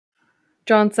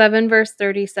John 7, verse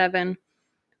 37.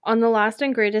 On the last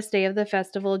and greatest day of the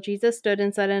festival, Jesus stood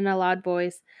and said in a loud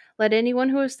voice, "Let anyone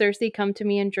who is thirsty come to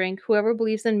me and drink. Whoever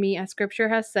believes in me, as scripture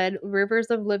has said, rivers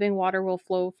of living water will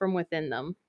flow from within them."